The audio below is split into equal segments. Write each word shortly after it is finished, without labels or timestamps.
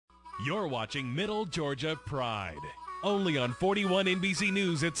You're watching Middle Georgia Pride, only on 41 NBC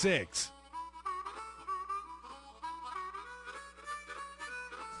News at 6.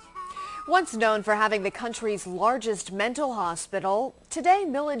 Once known for having the country's largest mental hospital, today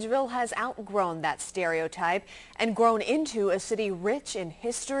Milledgeville has outgrown that stereotype and grown into a city rich in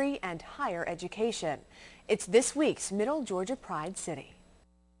history and higher education. It's this week's Middle Georgia Pride City.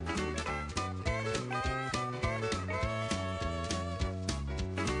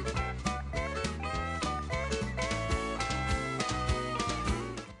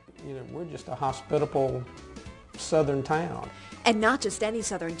 We're just a hospitable southern town. And not just any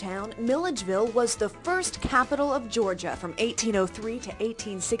southern town, Milledgeville was the first capital of Georgia from 1803 to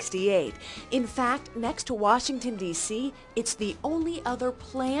 1868. In fact, next to Washington, D.C., it's the only other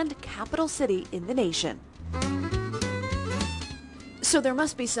planned capital city in the nation. So there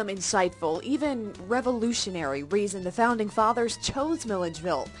must be some insightful, even revolutionary reason the founding fathers chose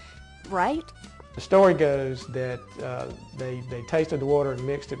Milledgeville, right? The story goes that they tasted the water and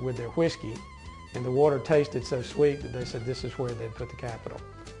mixed it with their whiskey, and the water tasted so sweet that they said this is where they'd put the capital.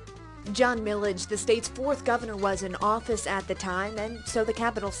 John Milledge, the state's fourth governor, was in office at the time, and so the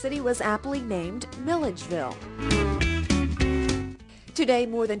capital city was aptly named Milledgeville. Today,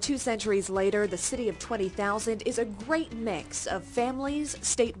 more than 2 centuries later, the city of 20,000 is a great mix of families,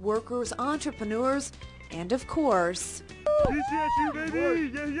 state workers, entrepreneurs, and of course,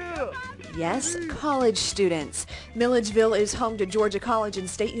 yes, college students. Milledgeville is home to Georgia College and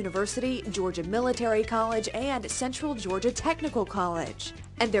State University, Georgia Military College, and Central Georgia Technical College.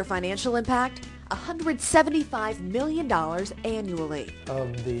 And their financial impact? $175 million annually.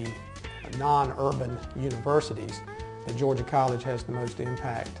 Of the non-urban universities, the Georgia College has the most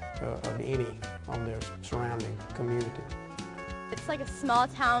impact of any on their surrounding community. It's like a small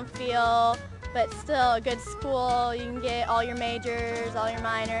town feel, but still a good school. You can get all your majors, all your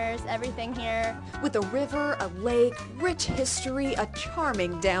minors, everything here. With a river, a lake, rich history, a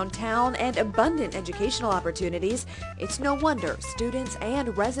charming downtown, and abundant educational opportunities, it's no wonder students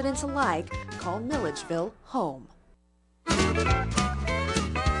and residents alike call Milledgeville home.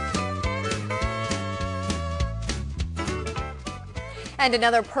 And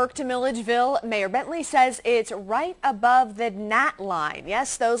another perk to Milledgeville, Mayor Bentley says it's right above the gnat line.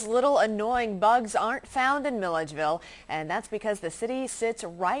 Yes, those little annoying bugs aren't found in Milledgeville, and that's because the city sits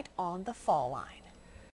right on the fall line.